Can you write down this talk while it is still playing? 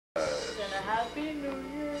And a Happy New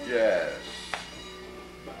Year. Yes.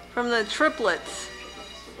 From the triplets.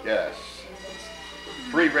 Yes.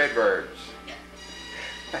 3 Redbirds.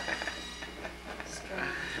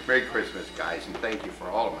 Merry Christmas, guys, and thank you for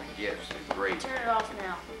all of my gifts. They're great. Turn it off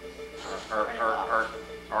now.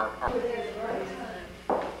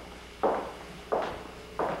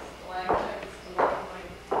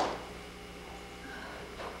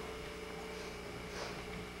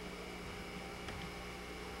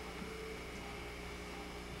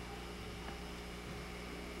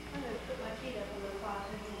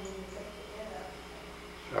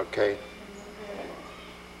 Okay.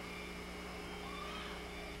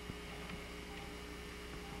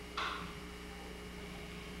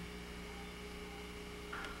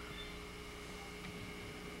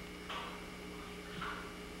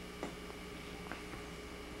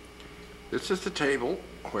 This is the table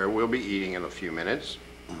where we'll be eating in a few minutes.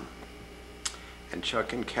 And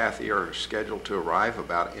Chuck and Kathy are scheduled to arrive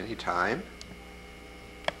about any time.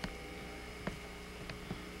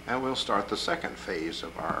 And we'll start the second phase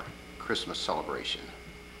of our Christmas celebration.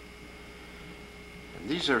 And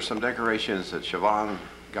these are some decorations that Siobhan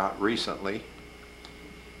got recently,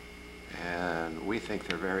 and we think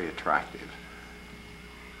they're very attractive.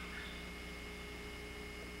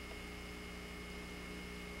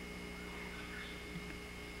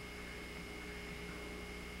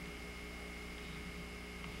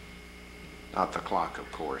 Not the clock,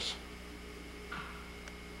 of course.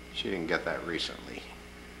 She didn't get that recently.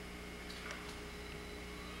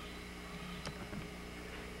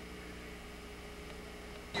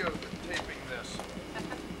 You've been taping this.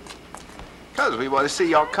 Because we want to see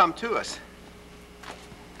y'all come to us.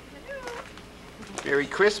 Merry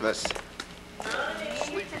Christmas.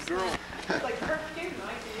 Sleepy girl. Like perfume,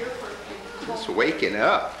 like your perfume. Just waking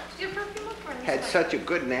up. Your perfume look for Had such a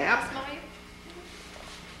good nap. Smell you?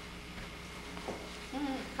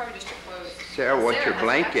 Probably just your clothes. Sarah, what's your has-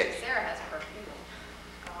 blanket? actually, Sarah has perfume.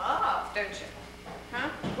 Oh, Don't you? huh?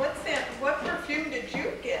 What's that? What perfume did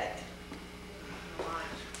you get?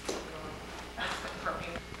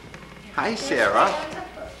 Perfume. Hi, Sarah.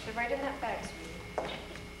 Should right in that bag,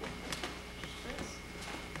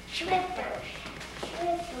 sweetie.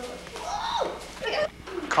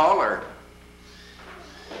 Call her.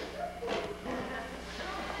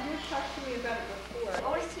 You talked to me about it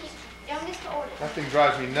before. That thing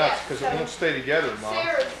drives me nuts because it won't stay together, Mom.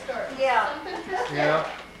 Sarah's starting. Yeah. You know?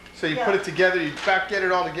 So you put it together, you get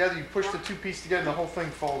it all together, you push the 2 pieces together, and the whole thing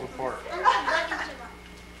falls apart.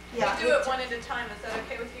 Yeah. We do it one at a time. Is that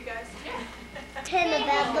okay with you guys? Yeah. Him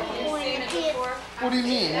about the You've seen it point. before? What do you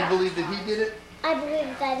mean? You believe that he did it? I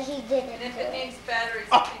believe that he did And it. if it needs batteries,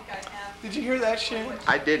 I think I have. Did you hear that, Shannon?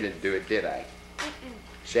 I didn't do it, did I?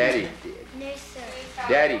 Daddy did. No, sir.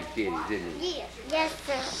 Daddy did it, didn't he? Yeah. Yes,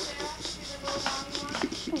 sir.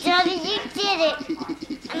 Daddy, you did it.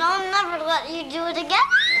 And I'll never let you do it again.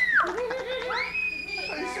 I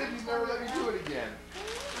thought you said you'd never let me do it again.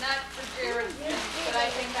 Not for Jared, but I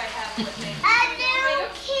think I have the thing. A new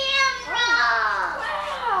camera!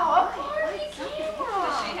 Wow, a party camera.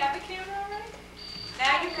 Does she have a camera already?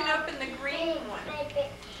 Now you can open the green one.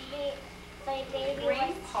 My baby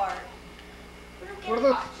Green part. What are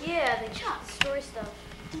those? Yeah, the story stuff.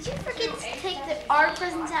 Did you forget to take our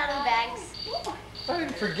presents out of the bags? I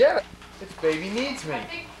didn't forget it. It's Baby Needs Me. I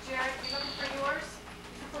think, Jared, you looking for yours?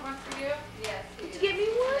 You looking for one for you? Yes. Did you get me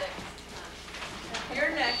one?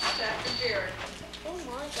 You're next after Jared. Oh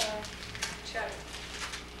my god. Check.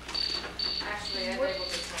 Actually, I labeled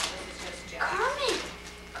this one. This is just Jared.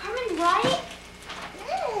 Carmen, right?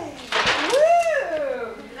 Woo!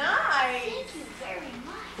 Nice. Thank you very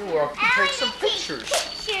much. You're welcome. Take some pictures.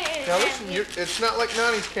 Pictures. Now listen, it's not like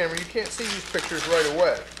Nani's camera. You can't see these pictures right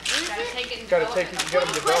away. Gotta take it and Gotta develop take it and get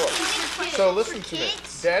them developed. So listen to me.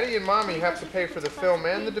 Daddy and Mommy have to pay for the film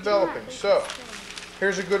and the developing. So,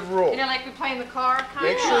 here's a good rule. You know, like we play in the car, kind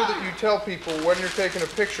Make of? sure that you tell people when you're taking a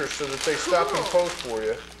picture so that they stop and pose for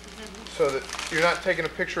you. So that you're not taking a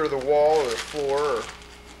picture of the wall or the floor or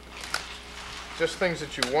just things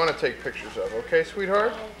that you want to take pictures of. Okay,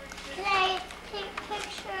 sweetheart? Can I take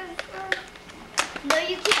pictures of... No,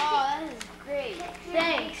 you can't. Oh, that is great.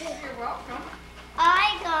 Thanks. You're welcome.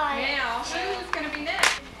 I got it. Now, who's going to be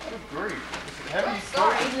next? Good grief. Is it heavy?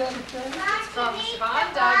 Sorry. It's From Siobhan,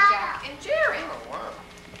 Doug, Jack, and Jerry. Oh, wow.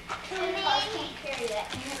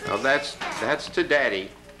 Well, that's to Daddy.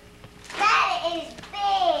 That is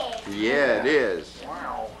big. Yeah, it is.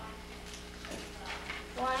 Wow.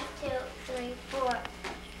 1, 2, 3, 4.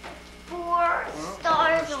 4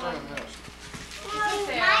 stars on it.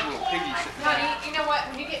 Sarah. Honey, you know what?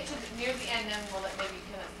 When you get to near the end, then we'll let maybe you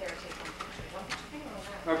can let Sarah take one picture. One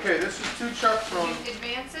picture. Okay, this is two Chuck from You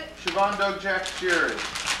advance it. Siobhan, Doug, Jack, Jerry.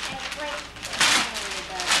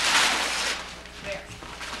 There.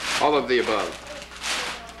 All of the above.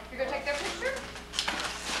 You gonna take their picture?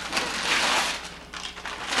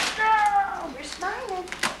 We're smiling.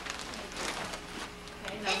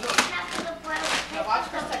 Okay, now look. Now watch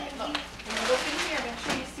for a second. Look. When you look in here, make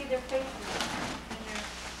sure you see their faces.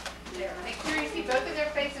 There. Make sure you see both of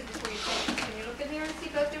their faces before you take it. Can you look in there and see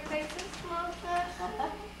both their faces?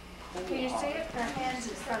 Can you see it? Her hands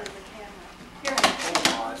in front of the camera. Here.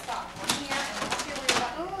 Stop. One here and one here where you're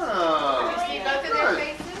about. Oh, Can you see both of their good.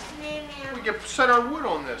 faces? We can set our wood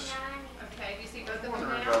on this. Okay, do you see both of them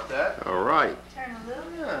Wondering now? about that. All right. Turn a little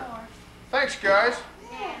bit Yeah. more. Thanks, guys.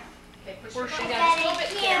 Okay, push Where's your she? foot down just a little bit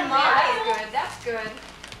there. That's good, that's good.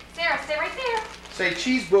 Sarah, stay right there. Say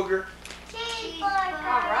cheese booger. All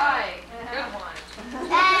right, good one.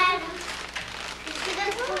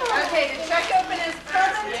 Okay, did Chuck open his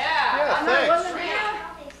present? Yeah. Yeah, thanks.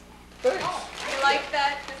 Thanks. You like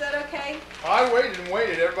that? Is that okay? I waited and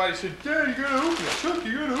waited. Everybody said, Dad, you gotta open it. Chuck,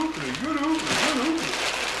 you gotta open it. You gotta open it. You gotta open it.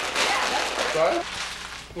 Yeah, that's good. Right?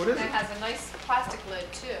 What is That it? has a nice plastic lid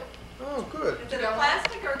too. Oh, good. Is it a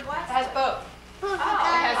plastic or glass? It has both. Oh, it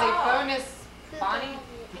has a bonus Bonnie.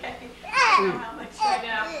 I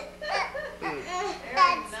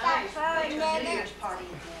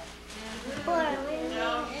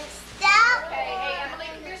know. Okay, hey Emily,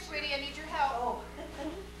 come here, sweetie. I need your help.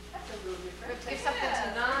 Give something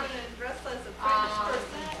to Nani.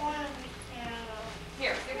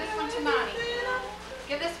 Here, give this one to Nani.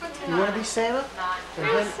 Give this one to Nani. You want to be Santa? Nani.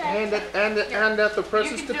 Hand out the You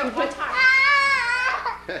presents can to do it people? one time.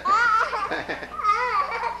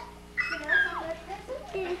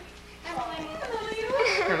 Here,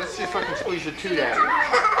 let's see if I can squeeze your tooth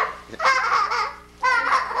out.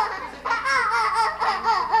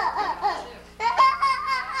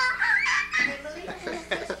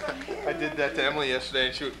 I did that to Emily yesterday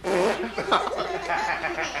and she would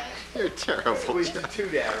You're terrible. squeeze the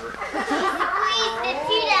tooth out of her.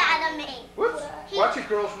 Whoops. Watch it,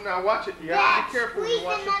 girls. Now watch it. You have to be careful when you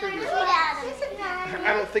watch your fingers.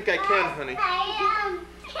 I don't think I can, honey.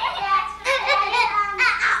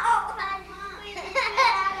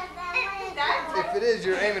 If it is,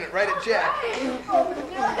 you're aiming it right at Jack.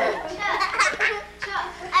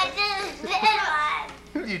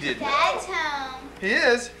 You did. Dad's home. He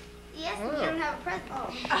is? Yes, we don't have a present.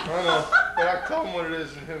 I know. But I'll tell him what it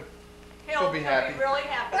is and he'll be happy. really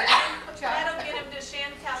happy. That'll get him to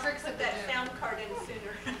Shan's house and put that sound card in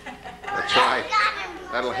sooner. That's right.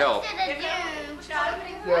 That'll help. Chuck,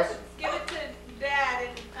 Yes. give it to Dad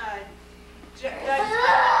and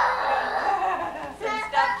some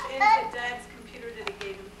stuff into Dad's computer that he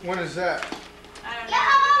gave him. When is that? I don't Yeah. know.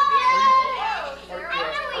 Are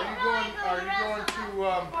you going to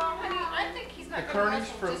Honey, I think he's the not going to Kearneys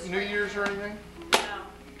for New Year's or anything? No.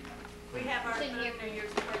 We have our own New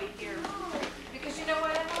Year's party here. Because you know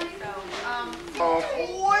what, Emily? Oh.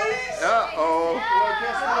 Uh-oh. Well,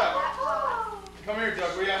 guess what? Come here,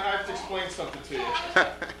 Doug. I have to explain something to you.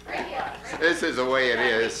 This is the way it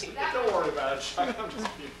is. Don't worry about it, Chuck. I'm just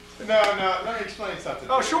kidding. No, let me explain something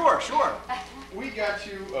to Oh, you. sure, sure. We got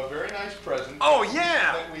you a very nice present. Oh,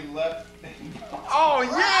 yeah. That we left. Oh,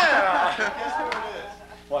 yeah. Guess what it is?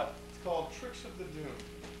 What? It's called Tricks of the Doom.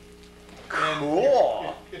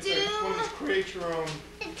 Cool. It's one of those create your own,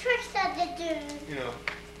 The tricks of the dude. you know,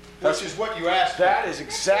 That's- which is what you asked for. That is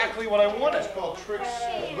exactly what I wanted. It's called Tricks,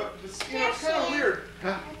 but it's, you know, it's kind of weird.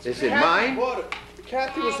 Is it mine? bought it.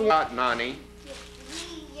 Kathy was the one. Not Nani.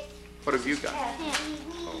 What have you got?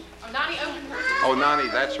 Oh, Nani opened hers. Oh, Nani,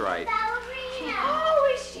 that's right.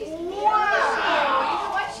 Oh, she's wow. You know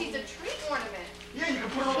what? She's a tree ornament. Yeah, you can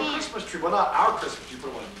put it on the Christmas tree. Well, not our Christmas tree. You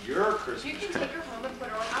put it on your Christmas You tree. can take her home and put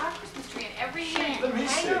her on our Christmas tree, and every year Let me hang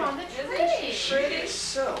see. her on the tree. She is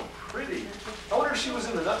so pretty. I wonder if she was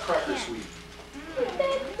in the Nutcracker Suite.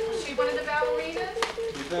 Is she one of the ballerinas?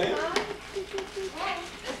 You think?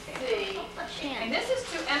 Let's see. And this is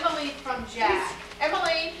to Emily from Jack.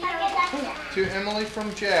 Emily, To Emily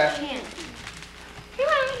from Jack.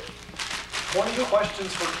 20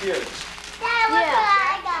 questions for kids. Dad, look what I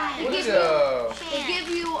got. What give is They give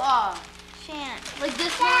you like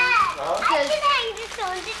this one. Huh? I can hang this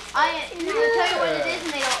on this. They tell you what it is,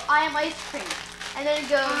 and they go, I am ice cream. And then it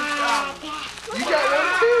goes, You got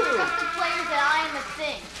one too. to players that I am a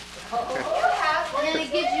thing. And then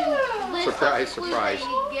it gives you lists Surprise, of clues surprise. that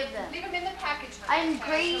you can give them. leave them in the package. I'm honey,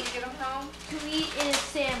 okay? great. So we get them home. To eat in a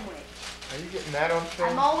sandwich. Are you getting that on film?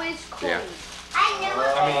 I'm always cold. Yeah. I know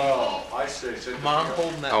what Oh, I see. So Mom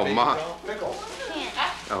holding that Oh, baby Mom. doll? Pickles. Can't.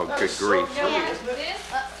 Oh, That good is so grief. pretty, Now, isn't it? this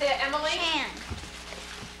to Emily. Can't.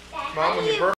 Mom, when you burp